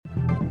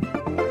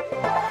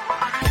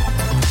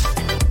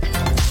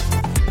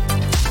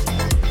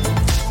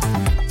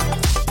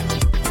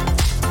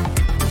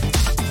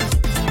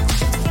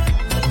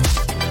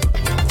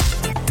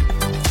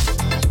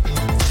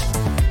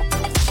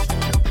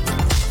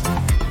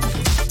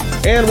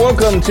And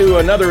welcome to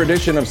another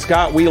edition of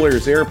Scott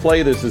Wheeler's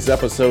Airplay. This is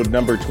episode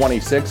number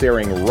 26,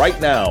 airing right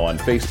now on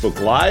Facebook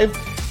Live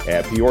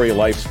at Peoria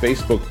Life's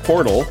Facebook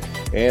portal.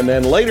 And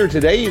then later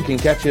today, you can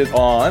catch it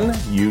on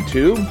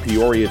YouTube,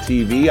 Peoria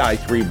TV,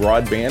 i3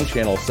 Broadband,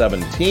 Channel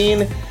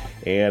 17,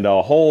 and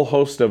a whole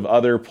host of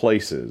other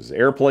places.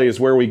 Airplay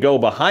is where we go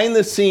behind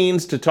the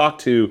scenes to talk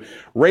to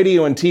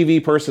radio and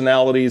TV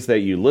personalities that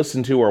you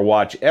listen to or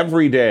watch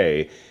every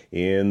day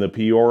in the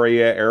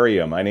Peoria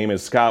area. My name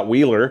is Scott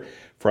Wheeler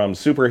from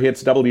Super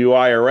Hits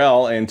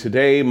WIRL, and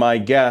today my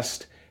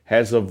guest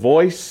has a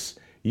voice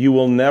you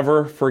will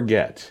never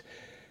forget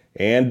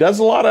and does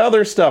a lot of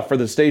other stuff for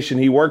the station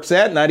he works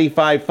at,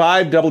 95.5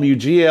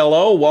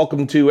 WGLO.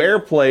 Welcome to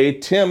Airplay,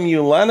 Tim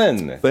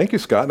Ulennon. Thank you,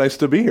 Scott. Nice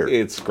to be here.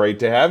 It's great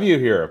to have you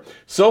here.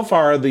 So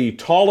far, the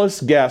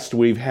tallest guest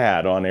we've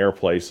had on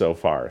Airplay so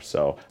far.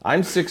 So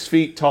I'm 6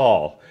 feet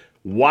tall.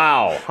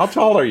 Wow. How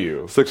tall are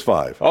you?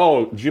 6'5".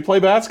 Oh, did you play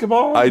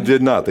basketball? I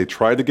did not. They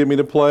tried to get me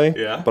to play,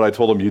 Yeah. but I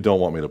told them, you don't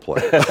want me to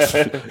play.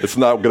 It's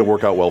not going to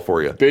work out well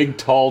for you. Big,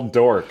 tall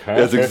dork, huh?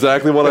 That's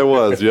exactly what I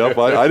was. Yep.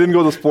 I didn't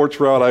go the sports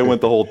route. I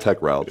went the whole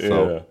tech route.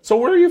 So. Yeah. So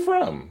where are you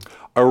from?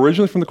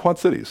 Originally from the Quad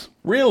Cities.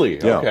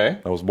 Really? Yeah. Okay.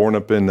 I was born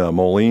up in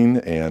Moline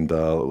and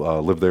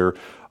lived there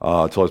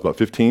until I was about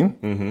 15.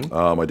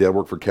 Mm-hmm. My dad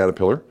worked for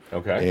Caterpillar.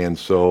 Okay. And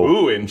so...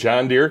 Ooh, in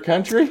John Deere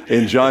country?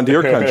 In John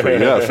Deere country,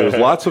 yes. There's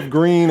lots of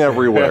green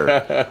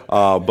everywhere.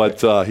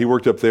 But he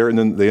worked up there, and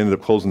then they ended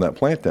up closing that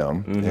plant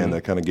down, and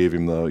that kind of gave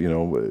him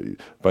the,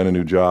 find a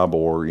new job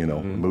or,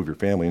 move your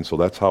family. And so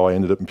that's how I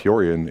ended up in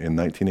Peoria in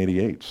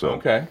 1988. So.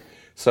 Okay.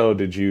 So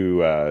did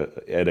you,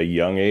 at a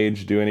young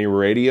age, do any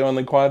radio in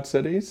the Quad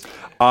Cities?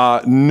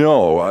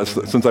 No.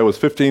 Since I was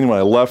 15 when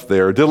I left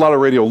there, did a lot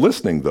of radio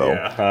listening, though.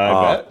 Yeah,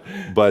 I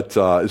bet. But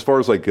as far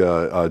as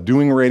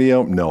doing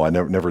radio, no, I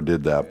never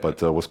did that.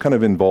 But was kind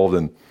of involved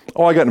in,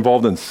 I got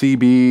involved in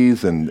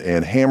CBs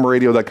and ham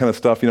radio, that kind of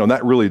stuff, and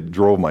that really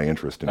drove my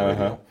interest in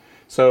radio.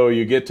 So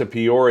you get to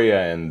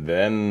Peoria, and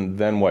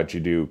then what? You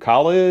do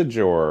college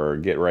or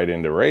get right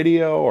into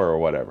radio or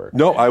whatever?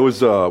 No, I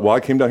was, I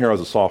came down here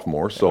as a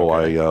sophomore, so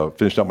I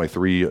finished up my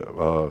 3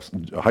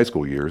 high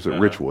school years at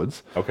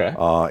Richwoods. Okay.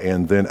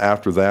 And then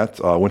after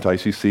that, I went to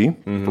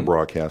ICC for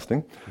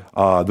broadcasting.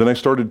 Then I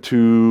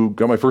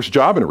got my first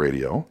job in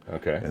radio.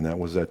 Okay. And that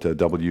was at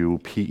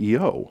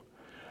WPEO.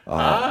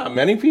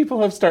 Many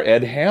people have started.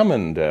 Ed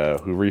Hammond,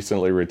 who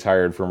recently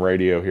retired from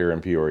radio here in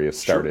Peoria,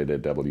 started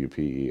at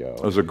WPEO.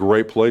 It was a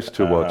great place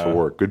to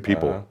work. Good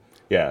people.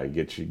 Yeah,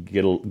 get to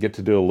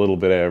do a little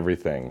bit of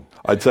everything.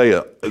 I tell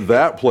you,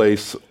 that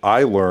place,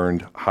 I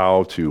learned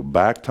how to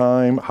back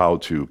time, how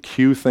to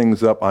cue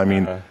things up. I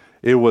mean,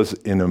 it was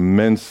an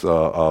immense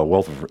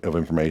wealth of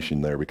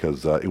information there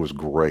because it was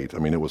great. I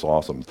mean, it was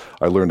awesome.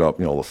 I learned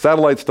the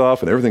satellite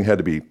stuff, and everything had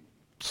to be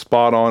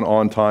spot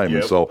on time.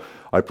 Yep. And so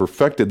I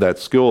perfected that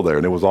skill there,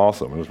 and it was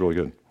awesome. It was really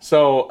good.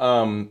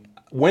 So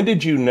when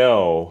did you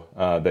know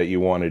that you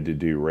wanted to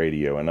do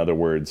radio? In other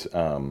words,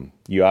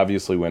 you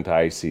obviously went to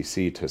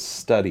ICC to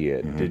study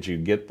it. Did you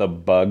get the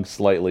bug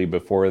slightly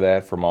before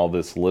that from all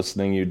this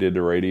listening you did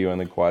to radio in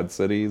the Quad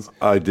Cities?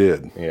 I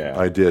did. Yeah.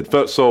 I did.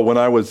 So when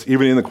I was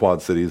even in the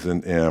Quad Cities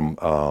and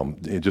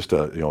just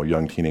a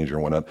young teenager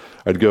and whatnot,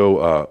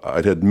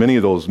 I'd had many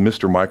of those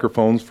Mr.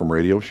 microphones from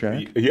Radio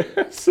Shack.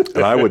 Yes.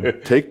 And I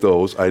would take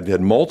those. I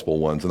had multiple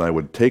ones, and I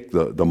would take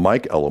the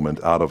mic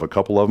element out of a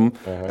couple of them,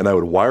 and I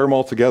would wire them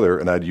all together,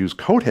 and I'd use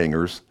coat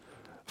hangers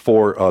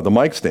for the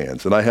mic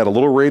stands. And I had a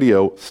little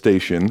radio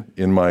station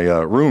in my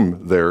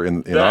room there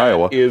in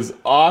Iowa. That is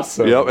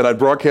awesome. Yep, and I'd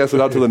broadcast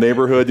it out to the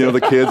neighborhood, the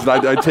kids. And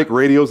I'd take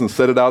radios and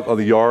set it out on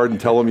the yard and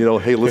tell them,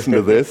 hey, listen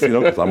to this,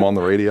 because I'm on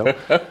the radio.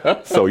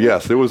 So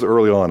yes, it was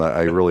early on.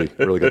 I really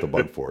got the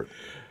bug for it.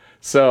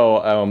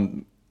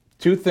 So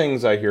 2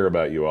 things I hear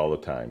about you all the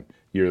time.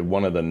 You're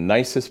one of the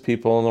nicest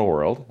people in the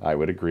world. I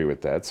would agree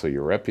with that. So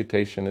your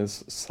reputation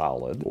is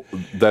solid.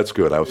 That's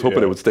good. I was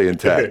hoping it would stay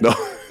intact. No.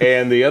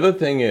 And the other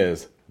thing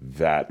is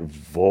that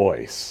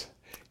voice.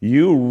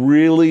 You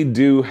really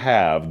do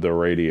have the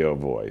radio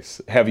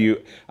voice. Have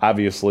you,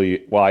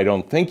 obviously, I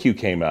don't think you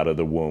came out of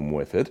the womb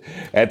with it.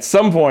 At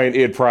some point,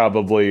 it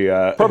probably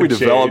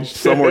developed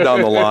somewhere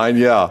down the line,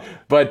 yeah.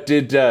 But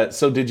did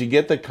you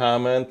get the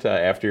comment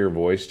after your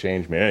voice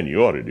changed? Man,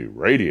 you ought to do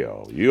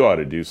radio. You ought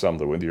to do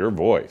something with your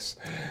voice.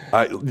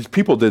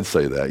 People did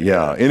say that,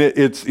 yeah.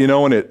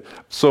 And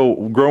so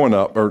growing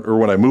up, or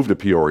when I moved to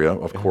Peoria,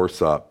 of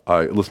course,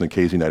 I listened to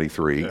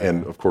KZ93,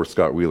 and of course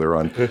Scott Wheeler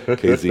on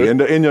KZ,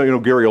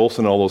 and Gary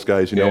Olson and all those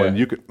guys, and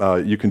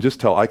you can just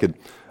tell.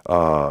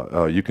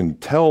 You can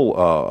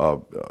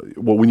tell.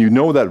 When you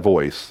know that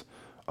voice,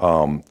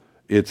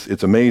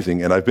 it's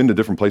amazing. And I've been to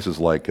different places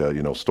like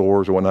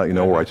stores or whatnot,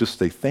 where I just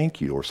say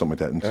thank you or something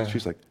like that, and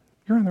she's like,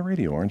 "You're on the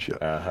radio, aren't you?"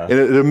 And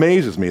it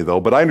amazes me though.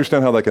 But I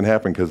understand how that can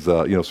happen because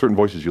certain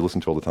voices you listen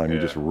to all the time, you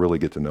just really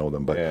get to know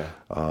them. But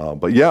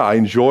I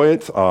enjoy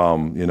it.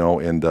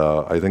 And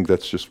I think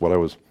that's just what I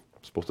was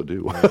supposed to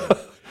do.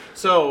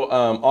 So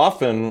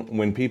often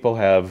when people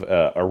have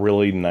a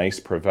really nice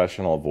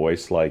professional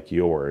voice like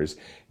yours,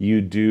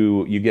 you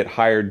get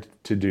hired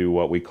to do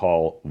what we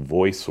call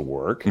voice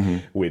work,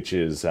 which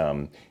is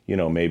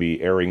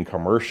maybe airing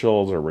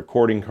commercials or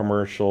recording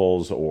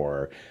commercials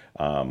or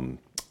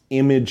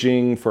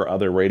imaging for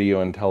other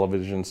radio and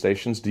television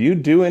stations. Do you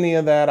do any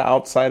of that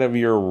outside of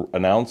your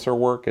announcer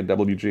work at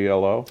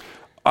WGLO?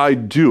 I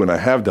do, and I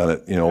have done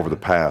it, over the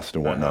past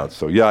and whatnot.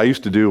 So yeah, I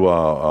used to do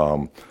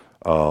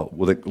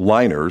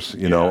liners,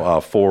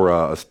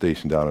 for a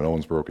station down in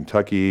Owensboro,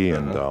 Kentucky,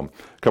 and a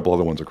couple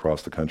other ones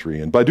across the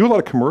country. But I do a lot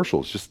of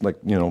commercials, just like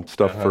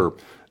stuff for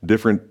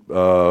different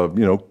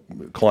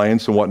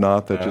clients and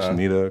whatnot that just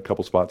need a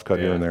couple spots cut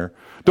here and there.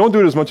 Don't do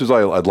it as much as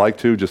I'd like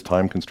to, just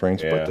time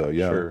constraints. But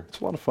sure.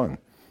 It's a lot of fun.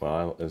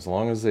 Well, as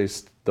long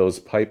as those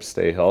pipes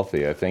stay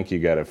healthy, I think you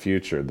got a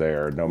future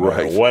there, no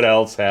matter what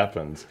else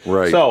happens.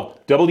 Right. So,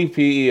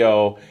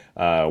 WPEO,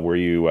 where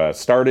you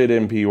started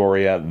in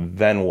Peoria,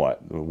 then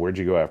what? Where'd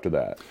you go after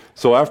that?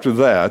 So after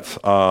that,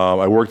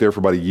 I worked there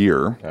for about a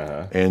year,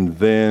 and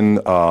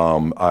then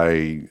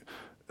I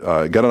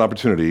got an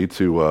opportunity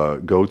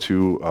to go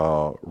to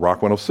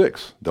Rock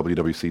 106,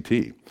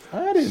 WWCT.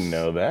 I didn't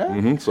know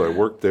that. So I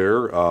worked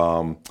there.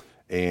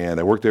 And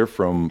I worked there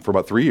for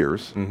about 3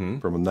 years,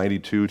 from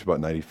 92 to about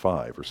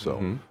 95 or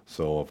so.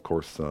 So of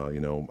course, I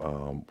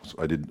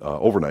did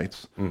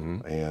overnights,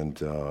 and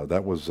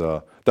that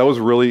was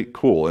really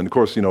cool. And of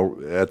course,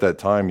 at that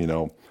time,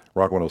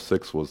 Rock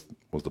 106 was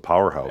the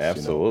powerhouse.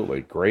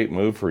 Absolutely, great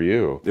move for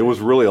you. It was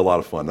really a lot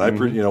of fun.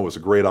 And it was a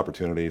great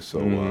opportunity. So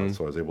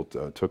so I was able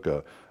to took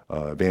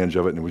advantage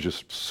of it, and was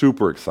just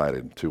super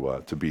excited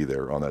to be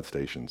there on that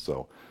station.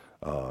 So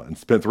and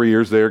spent 3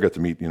 years there. Got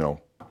to meet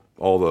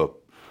all the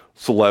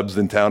celebs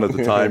in town at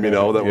the time,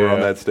 that were on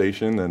that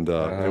station, and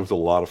it was a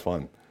lot of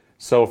fun.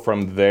 So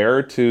from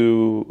there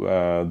to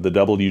the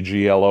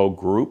WGLO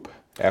group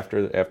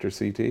after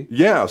CT?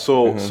 Yeah,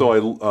 so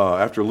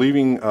I after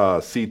leaving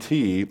CT,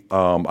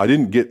 I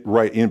didn't get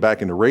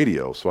back into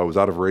radio, so I was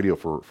out of radio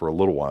for a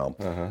little while,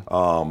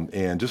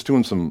 and just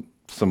doing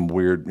some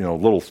weird,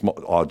 little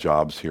odd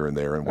jobs here and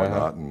there and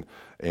whatnot,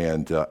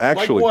 and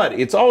actually, like what?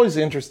 It's always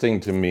interesting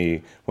to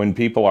me when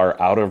people are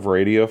out of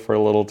radio for a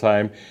little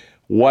time,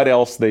 what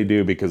else they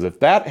do, because if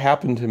that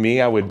happened to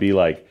me, I would be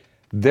like,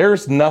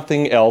 there's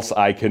nothing else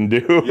I can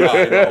do. Yeah,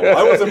 I know.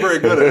 I wasn't very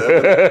good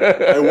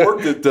at it.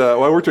 I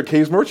worked at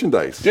Kay's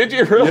Merchandise. Did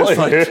you really? Yes,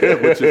 I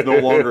did, which is no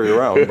longer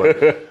around.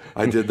 But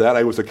I did that.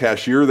 I was a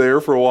cashier there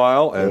for a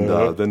while, and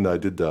then I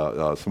did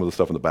some of the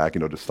stuff in the back,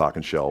 just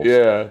stocking shelves.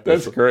 Yeah,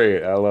 that's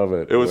great. I love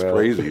it. It was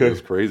crazy. It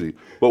was crazy.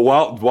 But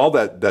while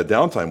that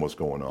downtime was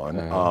going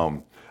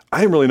on, I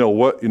didn't really know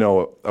what,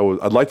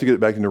 I'd like to get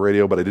back into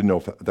radio, but I didn't know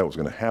if that was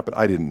going to happen.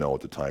 I didn't know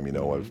at the time, I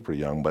was pretty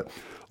young. But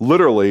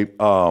literally,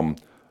 there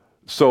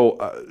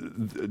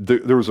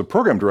was a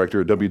program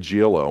director at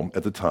WGLO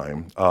at the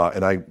time,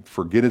 and I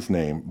forget his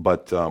name,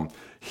 but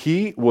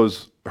he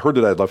heard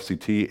that I had left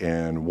CT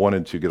and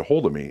wanted to get a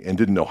hold of me and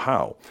didn't know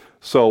how.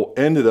 So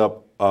I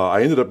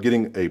ended up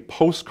getting a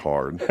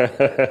postcard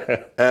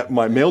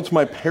mailed to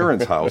my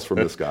parents' house from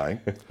this guy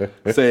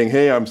saying,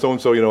 "Hey, I'm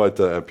so-and-so, at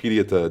PD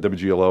at the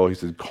WGLO." He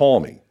said, "Call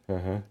me."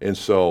 And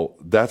so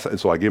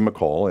I gave him a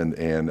call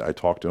and I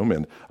talked to him,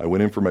 and I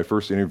went in for my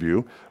first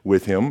interview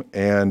with him,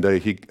 and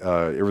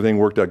everything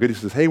worked out good. He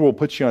says, "Hey, we'll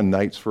put you on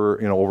nights for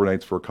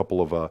overnights for a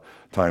couple of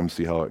times,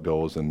 see how it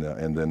goes, and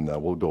then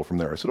we'll go from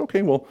there." I said,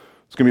 "Okay, well,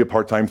 it's gonna be a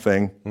part-time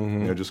thing,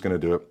 just gonna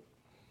do it."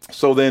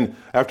 So then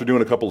after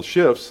doing a couple of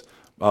shifts,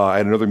 I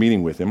had another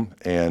meeting with him,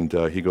 and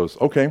he goes,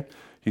 "Okay."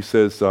 He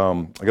says,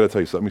 "I got to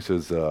tell you something." He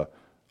says,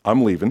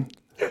 "I'm leaving."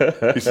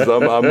 He says,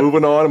 I'm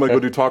moving on. I'm going to go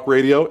do talk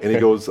radio." And he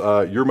goes,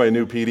 "You're my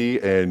new PD,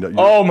 and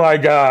oh my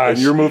gosh, and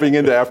you're moving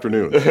into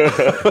afternoons."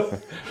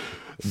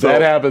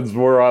 That happens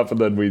more often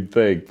than we'd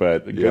think,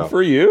 but good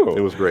for you.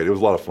 It was great. It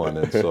was a lot of fun,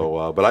 and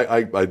so, but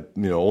I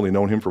only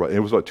known him it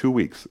was about 2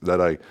 weeks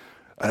that I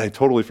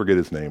totally forget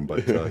his name, but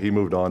he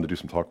moved on to do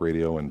some talk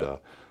radio, and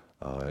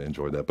I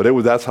enjoyed that. But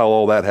that's how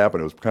all that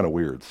happened. It was kind of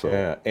weird. So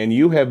yeah, and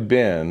you have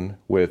been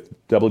with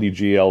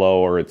WGLO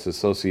or its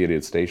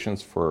associated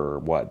stations for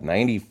what,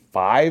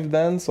 95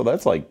 then? So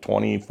that's like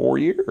 24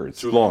 years.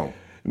 Too long.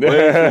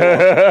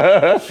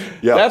 Yeah,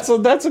 that's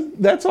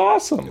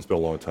awesome. It's been a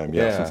long time.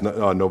 Yeah, since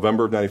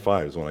November of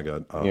 '95 is when I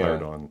got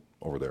hired on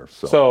over there.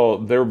 So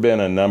there have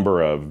been a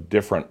number of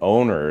different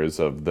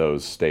owners of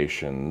those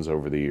stations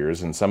over the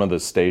years, and some of the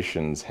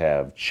stations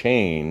have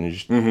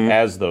changed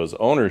as those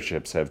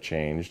ownerships have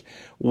changed.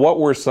 What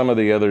were some of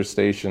the other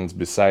stations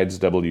besides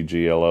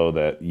WGLO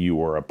that you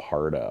were a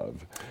part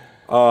of?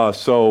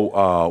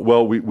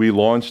 We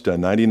launched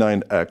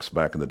 99X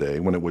back in the day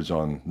when it was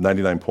on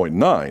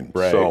 99.9.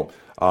 Right. So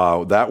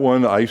That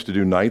one I used to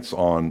do nights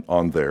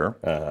on there,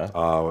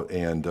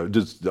 and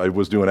just I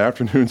was doing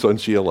afternoons on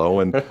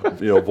GLO, and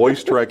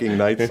voice tracking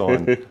nights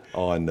on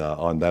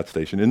that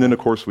station. And then of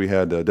course we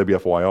had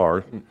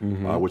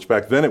WFYR, which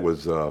back then it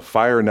was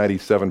Fire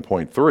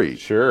 97.3.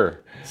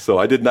 Sure. So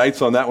I did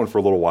nights on that one for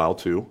a little while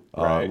too,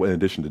 Right. in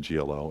addition to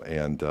GLO,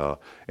 and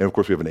of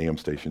course we have an AM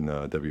station,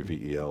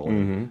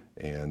 WVEL,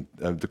 and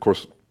of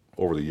course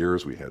over the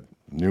years we had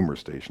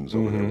numerous stations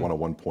over there.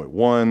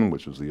 101.1,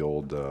 which was the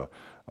old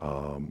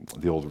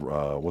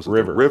was it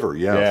River. the River,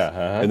 yes.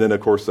 Yeah, And then of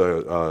course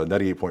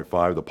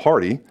 98.5, the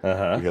Party. We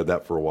had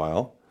that for a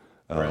while.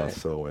 Right.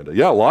 So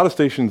a lot of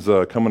stations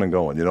coming and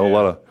going. A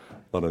lot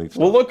of neat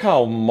stuff. Well, look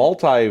how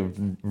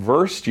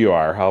multi-versed you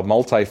are, how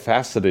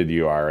multifaceted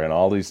you are in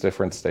all these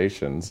different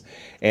stations.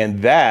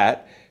 And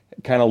that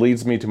kind of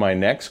leads me to my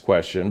next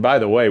question. By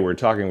the way, we're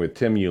talking with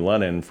Tim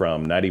Ulennan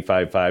from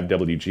 95.5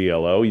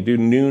 WGLO. You do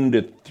noon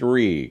to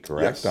 3,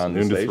 correct? Yes, on the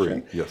noon to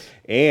station? 3, yes.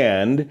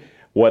 And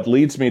what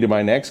leads me to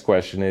my next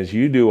question is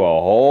you do a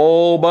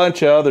whole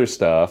bunch of other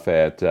stuff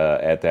at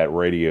that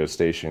radio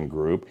station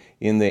group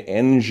in the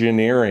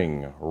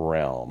engineering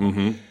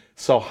realm.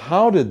 So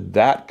how did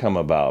that come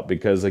about?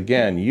 Because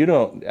again, you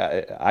don't.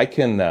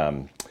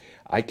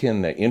 I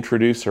can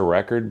introduce a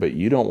record, but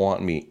you don't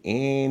want me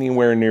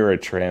anywhere near a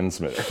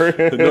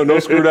transmitter. no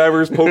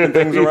screwdrivers poking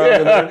things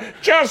around in there.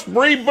 Just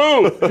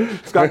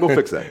reboot. Scott, go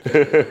fix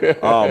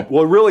that.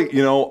 Well, really,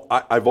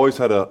 I've always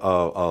had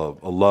a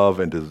love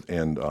and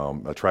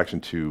attraction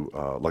to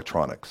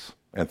electronics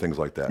and things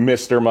like that.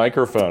 Mr.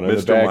 Microphone in the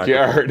Mr.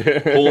 backyard.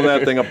 Microphone. Pulling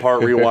that thing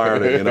apart,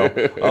 rewiring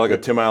it, like a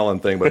Tim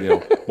Allen thing, but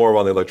more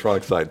on the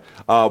electronic side.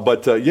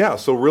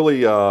 So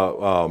really,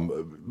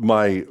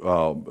 my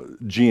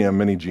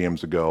many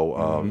GMs ago,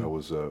 I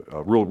was a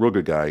real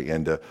good guy,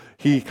 and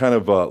he kind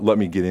of let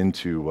me get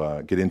into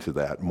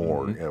that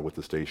more with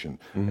the station,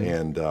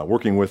 and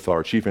working with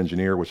our chief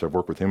engineer, which I've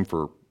worked with him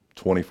for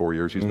 24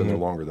 years. He's been there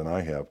longer than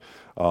I have,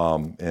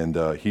 and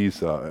he's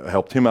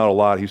helped him out a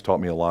lot. He's taught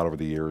me a lot over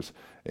the years.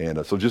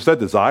 And so just that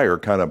desire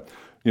kind of,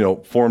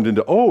 formed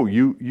into,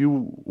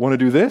 you want to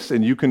do this,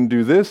 and you can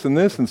do this and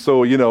this. And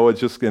so, it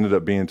just ended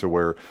up being to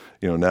where,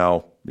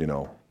 now,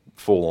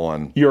 full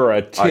on. You're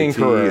a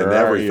tinkerer, IT and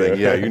everything. are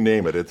you? Yeah, you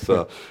name it.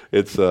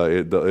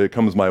 It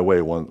comes my way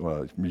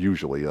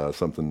usually,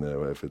 something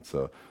if it's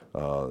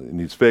it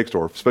needs fixed,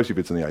 or especially if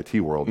it's in the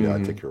IT world,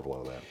 I take care of a lot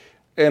of that.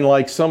 And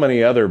like so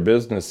many other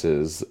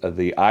businesses,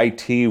 the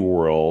IT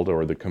world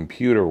or the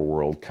computer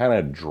world kind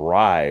of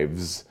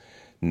drives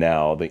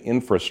now the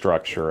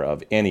infrastructure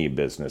of any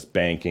business,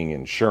 banking,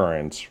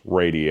 insurance,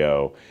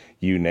 radio,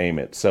 you name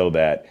it, so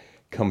that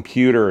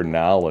computer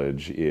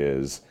knowledge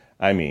is,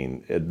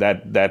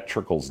 that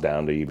trickles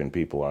down to even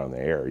people on the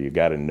air. You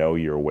got to know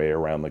your way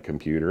around the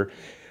computer.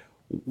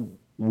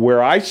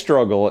 Where I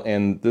struggle,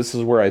 and this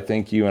is where I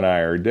think you and I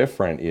are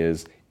different,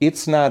 is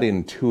it's not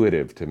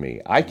intuitive to me.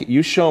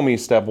 You show me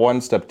step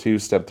 1, step 2,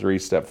 step 3,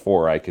 step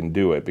 4, I can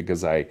do it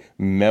because I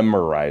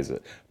memorize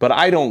it. But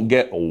I don't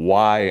get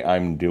why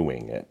I'm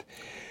doing it.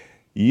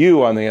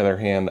 You, on the other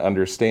hand,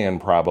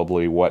 understand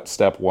probably what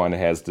step 1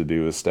 has to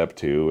do with step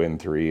 2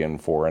 and 3 and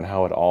 4 and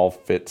how it all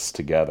fits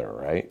together,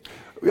 right?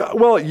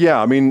 Well,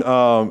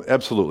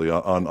 absolutely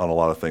on a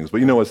lot of things.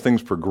 But as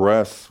things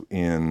progress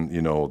in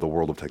the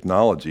world of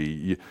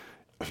technology,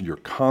 you're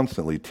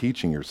constantly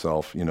teaching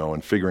yourself,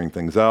 and figuring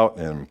things out,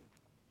 and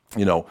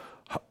well,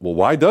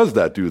 why does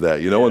that do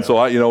that? And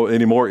so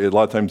anymore, a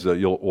lot of times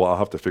I'll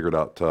have to figure it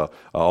out,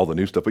 all the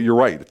new stuff. But you're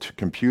right,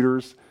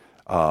 computers.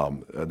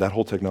 That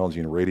whole technology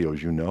in radio,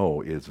 as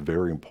is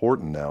very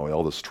important now.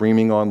 All the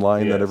streaming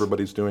online that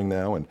everybody's doing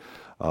now, and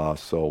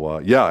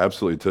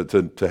absolutely.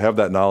 To have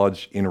that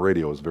knowledge in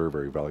radio is very,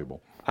 very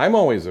valuable. I'm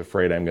always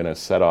afraid I'm going to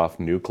set off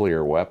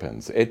nuclear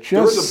weapons. It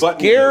There's just a button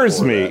scares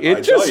for me. that,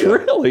 It just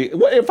really,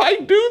 if I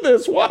do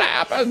this, what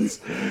happens?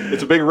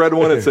 It's a big red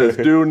one. It says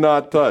 "Do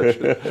not touch."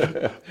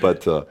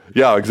 But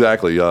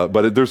exactly.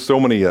 But there's so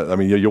many.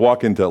 You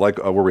walk into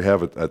where we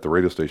have it at the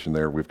radio station.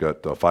 There, we've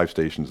got 5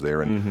 stations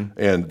there,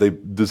 and they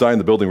designed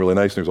the building really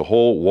nice. There's a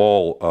whole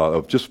wall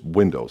of just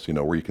windows,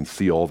 where you can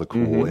see all the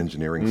cool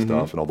engineering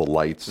stuff and all the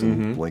lights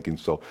and blinking.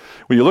 So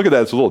when you look at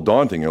that, it's a little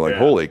daunting. You're like,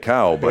 "Holy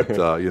cow!" But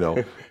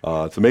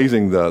it's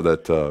amazing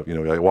that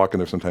I walk in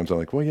there sometimes. I'm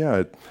like, well,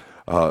 yeah.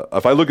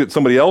 If I look at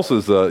somebody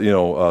else's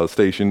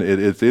station,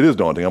 it is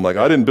daunting. I'm like,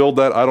 I didn't build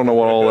that. I don't know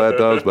what all that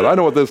does, but I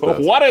know what this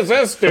does. What does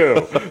this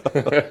do?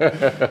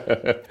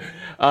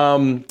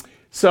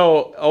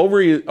 So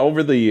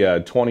over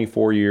the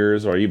 24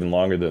 years, or even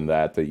longer than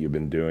that you've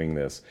been doing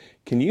this,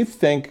 can you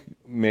think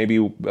maybe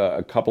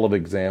a couple of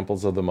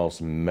examples of the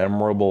most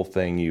memorable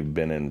thing you've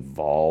been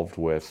involved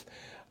with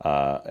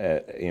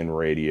in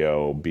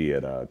radio, be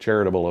it a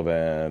charitable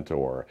event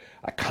or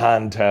a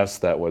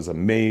contest that was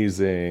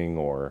amazing,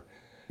 or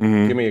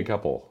give me a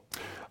couple.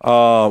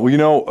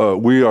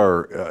 We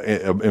are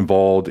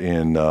involved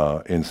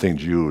in St.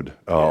 Jude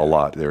a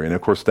lot there, and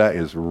of course that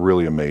is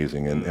really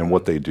amazing, and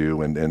what they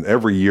do, and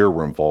every year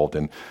we're involved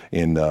in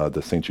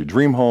the St. Jude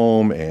Dream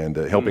Home and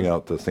helping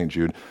out the St.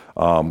 Jude.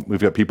 We've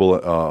got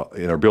people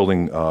in our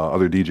building,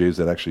 other DJs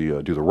that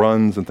actually do the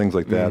runs and things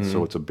like that.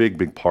 So it's a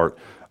big part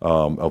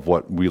of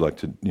what we like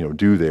to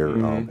do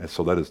there.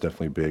 So that is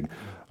definitely big,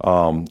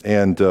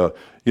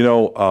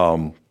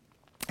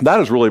 that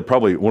is really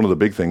probably one of the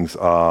big things.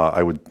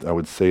 I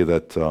would say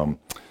that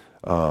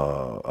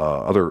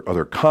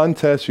other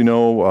contests,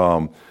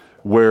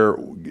 where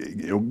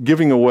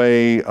giving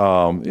away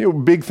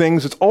big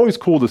things. It's always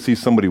cool to see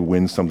somebody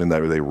win something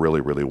that they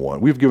really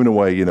want. We've given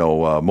away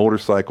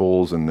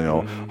motorcycles and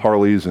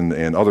Harleys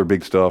and other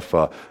big stuff.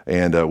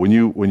 And when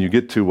you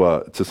get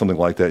to something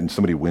like that and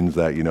somebody wins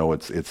that,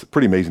 it's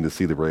pretty amazing to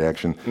see the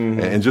reaction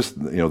and just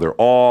their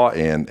awe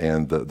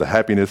and the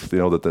happiness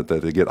that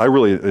they get. I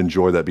really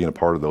enjoy that, being a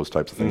part of those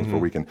types of things where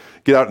we can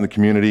get out in the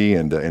community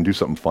and do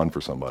something fun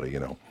for somebody.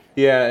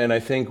 Yeah, and I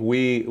think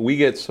we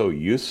get so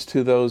used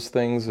to those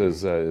things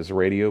as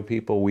radio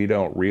people, we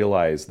don't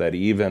realize that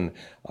even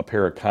a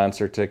pair of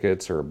concert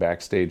tickets or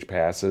backstage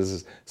passes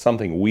is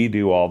something we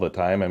do all the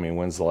time. I mean,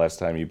 when's the last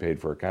time you paid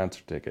for a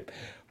concert ticket?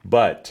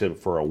 But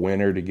for a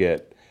winner to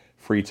get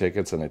free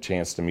tickets and a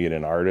chance to meet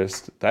an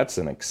artist, that's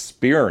an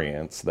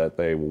experience that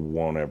they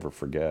won't ever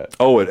forget.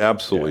 Oh, it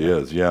absolutely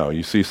is. Yeah,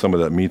 you see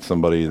somebody that meets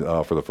somebody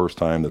for the first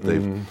time that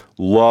they've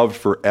loved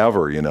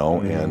forever, and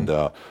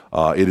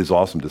it is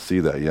awesome to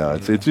see that. Yeah,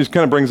 it just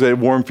kind of brings a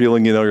warm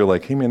feeling. You're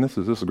like, hey man, this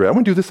is great. I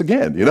want to do this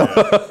again.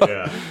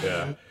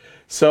 Yeah.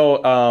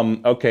 So,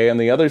 okay, on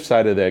the other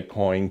side of that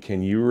coin,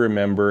 can you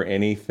remember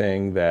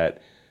anything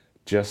that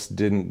just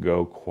didn't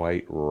go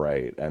quite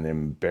right? An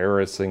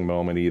embarrassing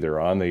moment either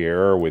on the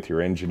air or with your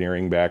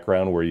engineering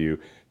background where you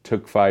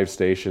took 5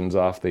 stations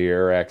off the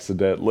air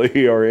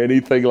accidentally or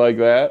anything like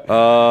that?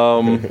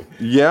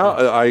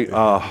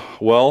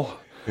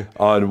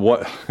 On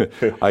what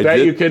I that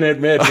did, you can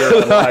admit here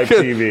on live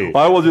TV.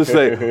 I will just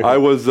say I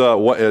was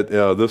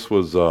this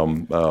was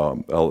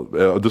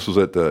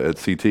at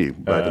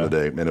CT back in the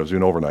day, and it was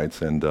doing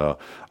overnights, and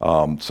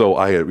so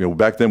I had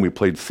back then we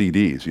played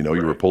CDs. You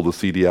would pull the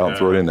CD out and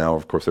throw it in. Now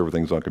of course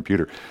everything's on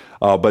computer.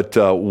 But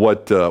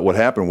what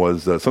happened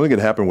was something had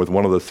happened with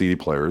one of the CD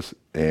players,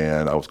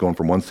 and I was going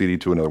from one CD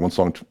to another, one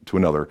song to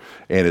another,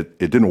 and it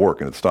didn't work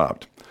and it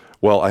stopped.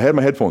 Well, I had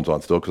my headphones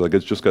on still because I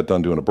just got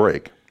done doing a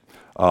break.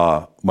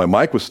 My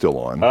mic was still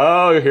on.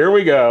 Oh, here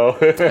we go.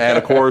 And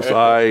of course,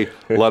 I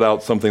let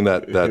out something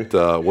that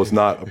was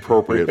not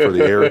appropriate for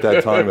the air at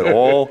that time at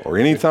all, or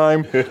any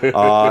time.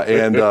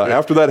 And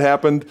after that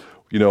happened,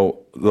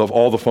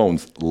 all the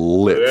phones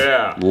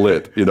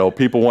lit.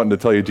 People wanting to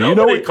tell you,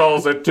 Nobody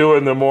calls at 2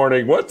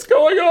 a.m. What's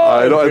going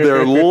on? I know,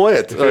 they're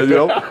lit.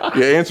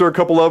 You answer a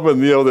couple of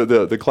them, and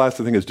the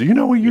classic thing is, do you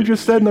know what you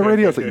just said in the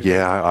radio? It's like,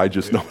 yeah, I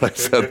just know what I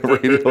said in the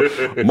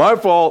radio. My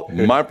fault,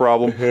 my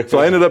problem. So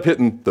I ended up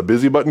hitting the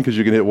busy button because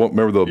you can hit.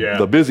 Remember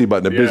the busy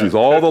button? It busies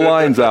all the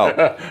lines out.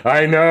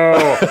 I know.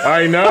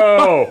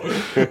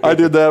 I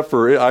did that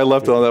I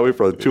left it on that way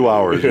for 2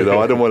 hours. I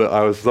didn't want to.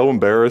 I was so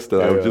embarrassed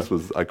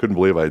that I couldn't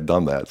believe I had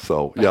done that.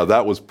 So yeah,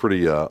 that was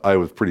pretty. I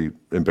was pretty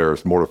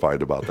embarrassed,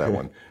 mortified about that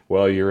one.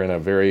 Well, you're in a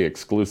very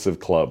exclusive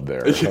club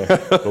there,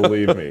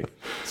 believe me.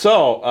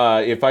 So,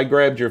 if I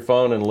grabbed your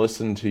phone and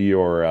listened to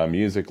your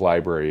music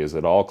library, is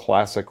it all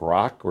classic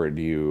rock, or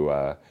do you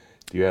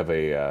have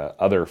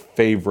other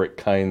favorite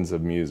kinds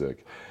of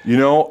music?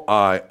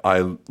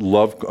 I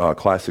love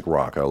classic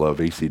rock. I love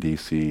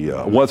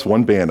AC/DC. What's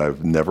one band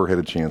I've never had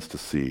a chance to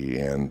see,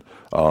 and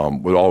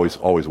would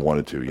always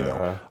wanted to.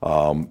 No,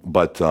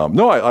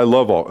 I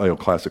love all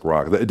classic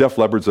rock. Def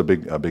Leppard's a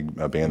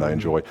big band I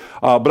enjoy.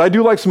 But I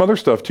do like some other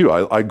stuff too.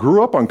 I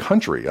grew up on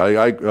country.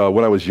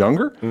 When I was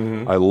younger,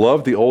 I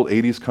loved the old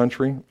 '80s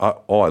country. I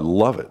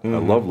love it. I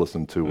love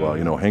listening to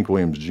Hank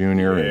Williams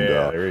Jr.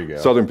 and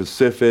Southern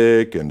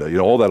Pacific and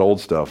all that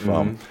old stuff.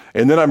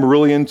 And then I'm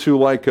really into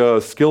like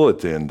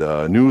Skillet and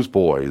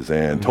Newsboys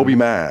and Toby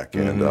Mac,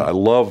 and I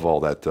love all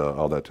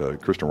that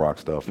Christian rock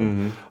stuff.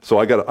 So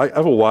I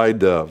have a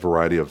wide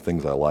variety of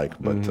things I like,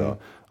 but so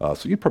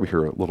you'd probably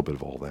hear a little bit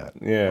of all that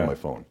on my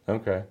phone.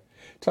 Okay,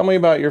 tell me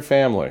about your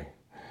family.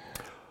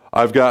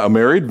 I'm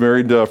married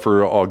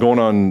for going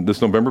on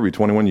this November, be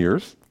 21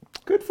 years.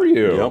 Good for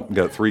you. Yep,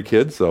 got 3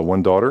 kids,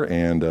 1 daughter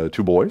and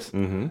 2 boys,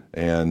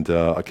 and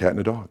a cat and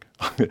a dog.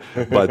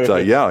 But so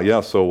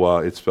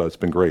it's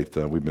been great.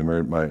 We've been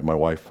married. My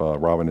wife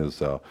Robin has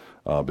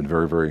been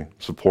very, very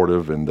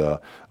supportive and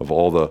of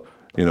all the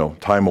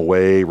time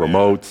away,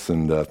 remotes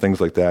and things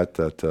like that.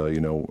 2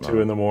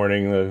 in the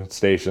morning, the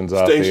station's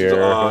off the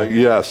air.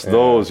 Yes,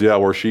 those. Yeah,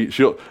 where she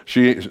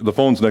the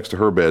phone's next to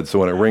her bed, so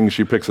when it rings,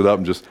 she picks it up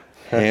and just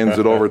hands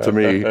it over to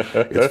me.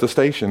 It's the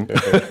station.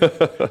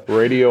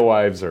 Radio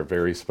wives are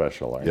very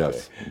special, aren't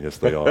they? Yes,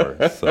 they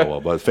are. So,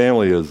 but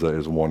family is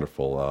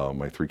wonderful.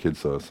 My 3 kids,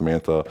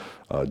 Samantha,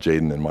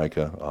 Jaden, and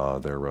Micah,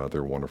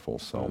 they're wonderful.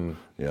 So,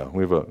 yeah,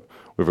 we have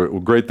a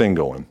great thing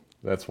going.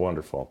 That's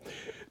wonderful.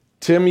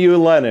 Tim U.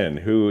 Lennon,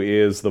 who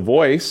is the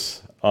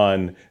voice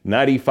on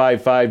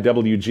 95.5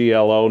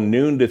 WGLO,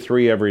 noon to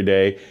 3 every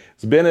day.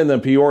 He's been in the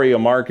Peoria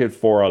market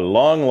for a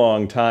long,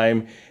 long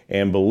time.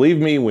 And believe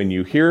me, when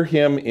you hear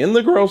him in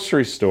the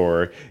grocery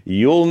store,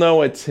 you'll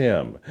know it's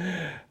him.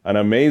 An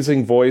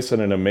amazing voice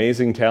and an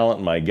amazing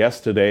talent, my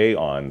guest today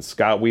on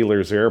Scott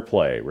Wheeler's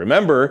Airplay.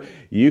 Remember,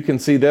 you can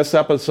see this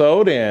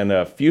episode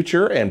and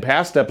future and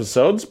past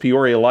episodes,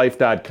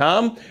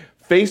 PeoriaLife.com.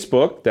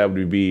 Facebook, that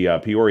would be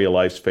Peoria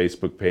Life's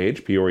Facebook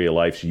page, Peoria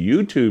Life's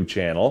YouTube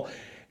channel.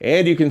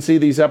 And you can see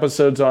these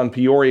episodes on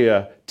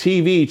Peoria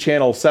TV,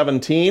 Channel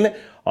 17,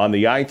 on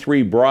the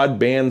i3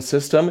 broadband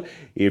system.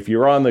 If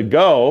you're on the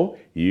go,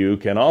 you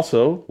can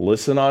also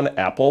listen on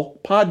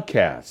Apple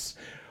Podcasts.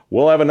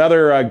 We'll have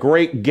another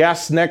great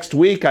guest next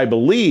week, I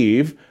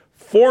believe.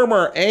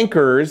 Former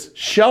anchors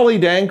Shelley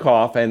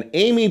Dankoff and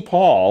Amy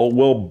Paul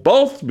will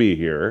both be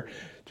here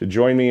to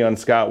join me on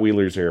Scott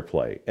Wheeler's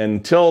Airplay.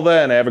 Until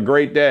then, have a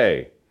great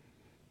day.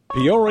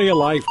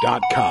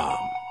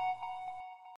 PeoriaLife.com